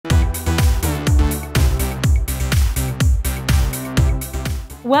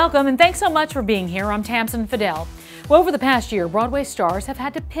Welcome, and thanks so much for being here. I'm Tamsin Fidel. Well, over the past year, Broadway stars have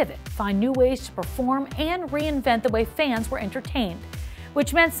had to pivot, find new ways to perform, and reinvent the way fans were entertained,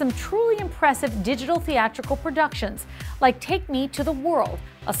 which meant some truly impressive digital theatrical productions, like Take Me to the World,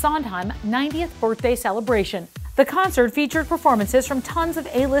 a Sondheim 90th birthday celebration. The concert featured performances from tons of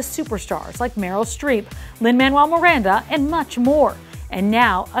A-list superstars like Meryl Streep, Lin-Manuel Miranda, and much more. And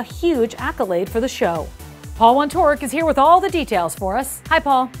now, a huge accolade for the show. Paul Wontorek is here with all the details for us. Hi,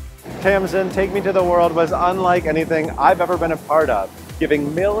 Paul. Tamsin, Take Me to the World was unlike anything I've ever been a part of,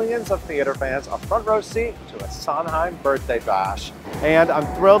 giving millions of theater fans a front row seat to a Sondheim birthday bash. And I'm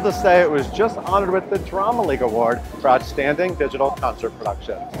thrilled to say it was just honored with the Drama League Award for Outstanding Digital Concert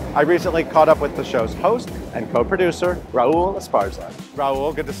Production. I recently caught up with the show's host and co-producer, Raúl Esparza.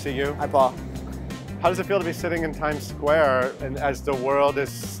 Raúl, good to see you. Hi, Paul. How does it feel to be sitting in Times Square and as the world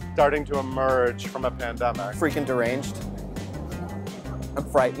is starting to emerge from a pandemic? Freaking deranged. I'm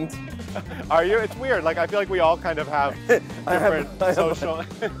frightened. Are you? It's weird. Like, I feel like we all kind of have different social...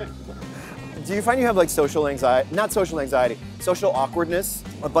 Do you find you have like social anxiety? Not social anxiety, social awkwardness.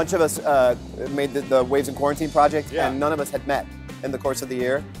 A bunch of us made the Waves in Quarantine project, and none of us had met in the course of the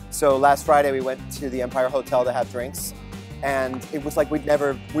year. So last Friday we went to the Empire Hotel to have drinks, and it was like we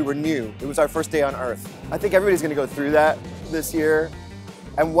were new. It was our first day on Earth. I think everybody's gonna go through that this year,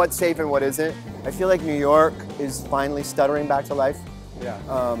 and what's safe and what isn't. I feel like New York is finally stuttering back to life. Yeah.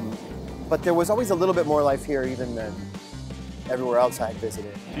 But there was always a little bit more life here even than everywhere else I had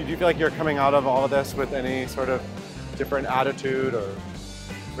visited. Do you feel like you're coming out of all of this with any sort of different attitude or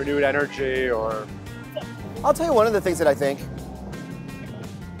renewed energy, or? I'll tell you one of the things that I think.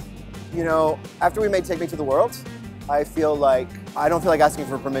 You know, after we made Take Me to the World, I don't feel like asking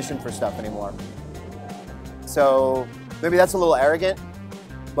for permission for stuff anymore. So maybe that's a little arrogant,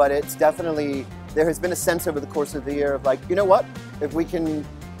 but it's definitely, there has been a sense over the course of the year of like, you know what? If we can,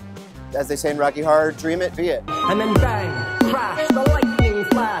 as they say in Rocky Horror, dream it, be it. And then bang, crash, the lightning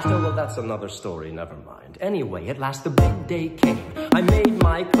flashed. Oh, well, that's another story, never mind. Anyway, at last the big day came. I made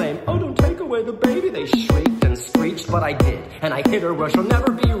my claim. Oh, don't take away the baby. They shrieked and screeched, but I did. And I hit her where she'll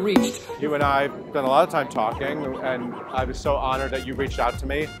never be reached. You and I spent a lot of time talking, and I was so honored that you reached out to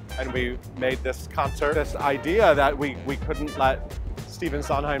me and we made this concert. This idea that we couldn't let Stephen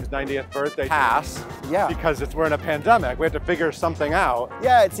Sondheim's 90th birthday pass because we're in a pandemic. We had to figure something out.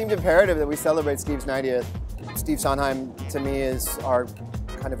 Yeah, it seemed imperative that we celebrate Steve's 90th. Steve Sondheim, to me, is our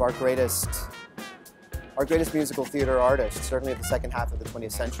greatest musical theater artist, certainly at the second half of the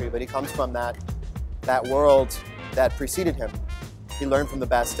 20th century, but he comes from that world that preceded him. He learned from the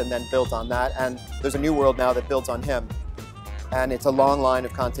best and then built on that, and there's a new world now that builds on him. And it's a long line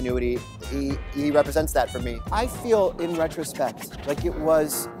of continuity. He represents that for me. I feel, in retrospect, like it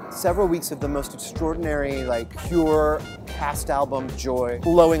was several weeks of the most extraordinary, like pure cast album joy,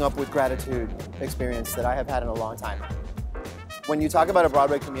 blowing up with gratitude experience that I have had in a long time. When you talk about a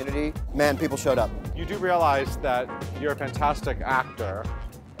Broadway community, man, people showed up. You do realize that you're a fantastic actor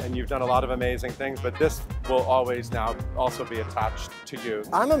and you've done a lot of amazing things, but this will always now also be attached to you.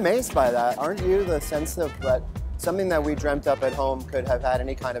 I'm amazed by that. Aren't you? The sense of that something that we dreamt up at home could have had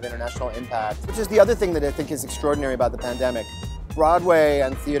any kind of international impact, which is the other thing that I think is extraordinary about the pandemic. Broadway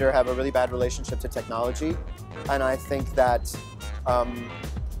and theater have a really bad relationship to technology, and I think that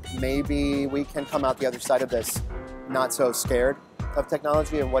maybe we can come out the other side of this not so scared of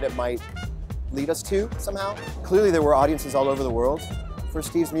technology and what it might lead us to somehow. Clearly there were audiences all over the world for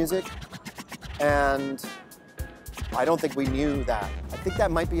Steve's music, and I don't think we knew that. I think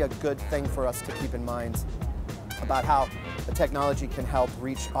that might be a good thing for us to keep in mind about how the technology can help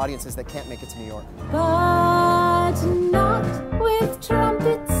reach audiences that can't make it to New York. But not with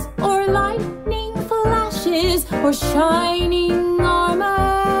trumpets or lightning flashes or shining armor.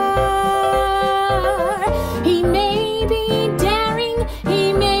 He may be daring,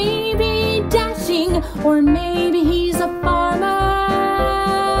 he may be dashing, or maybe he's a farmer.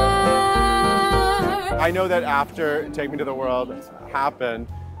 I know that after Take Me to the World happened,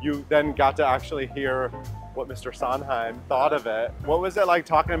 you then got to actually hear what Mr. Sondheim thought of it. What was it like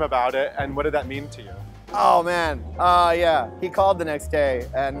talking to him about it, and what did that mean to you? Oh man, yeah. He called the next day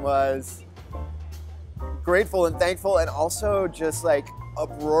and was grateful and thankful, and also just like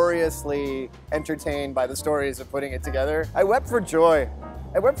uproariously entertained by the stories of putting it together. I wept for joy.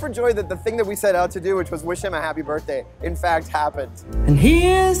 I wept for joy that the thing that we set out to do, which was wish him a happy birthday, in fact happened. And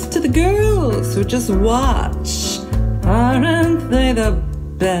here's to the girls who just watch. Aren't they the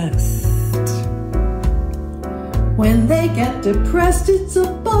best? When they get depressed, it's a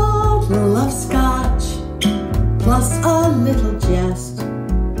bottle of scotch, plus a little jest.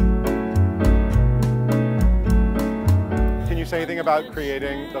 Can you say anything about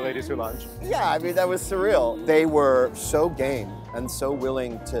creating The Ladies Who Lunch? Yeah, I mean, that was surreal. They were so game and so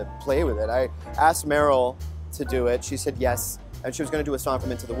willing to play with it. I asked Meryl to do it. She said yes, and she was going to do a song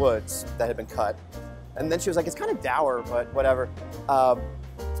from Into the Woods that had been cut. And then she was like, it's kind of dour, but whatever.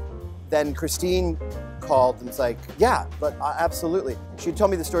 Then Christine called and was like, yeah, but absolutely. She told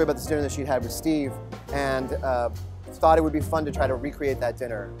me the story about this dinner that she'd had with Steve, and thought it would be fun to try to recreate that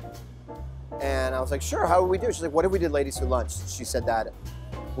dinner. And I was like, sure, how would we do it? She's like, what if we did Ladies Who Lunch? She said that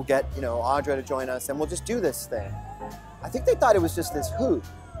we'll get, you know, Audra to join us and we'll just do this thing. I think they thought it was just this hoot.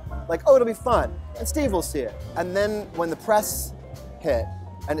 Like, oh, it'll be fun, and Steve will see it. And then when the press hit,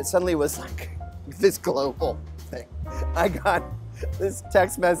 and it suddenly was like this global thing, I got this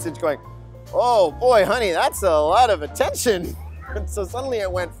text message going, oh boy, honey, that's a lot of attention. And so suddenly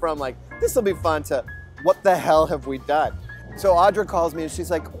it went from like, this will be fun to, what the hell have we done? So Audra calls me and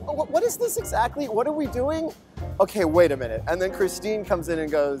she's like, what is this exactly? What are we doing? Okay, wait a minute. And then Christine comes in and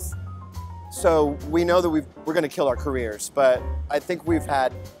goes, so we know that we're gonna kill our careers, but I think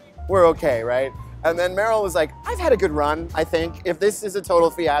we're okay, right? And then Meryl was like, I've had a good run, I think. If this is a total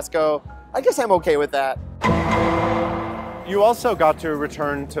fiasco, I guess I'm okay with that. You also got to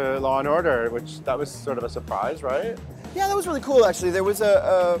return to Law & Order, which that was sort of a surprise, right? Yeah, that was really cool, actually. There was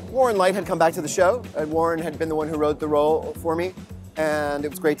Warren Leight had come back to the show, and Warren had been the one who wrote the role for me, and it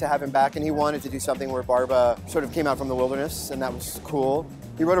was great to have him back, and he wanted to do something where Barba sort of came out from the wilderness, and that was cool.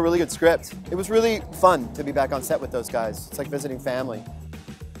 He wrote a really good script. It was really fun to be back on set with those guys. It's like visiting family.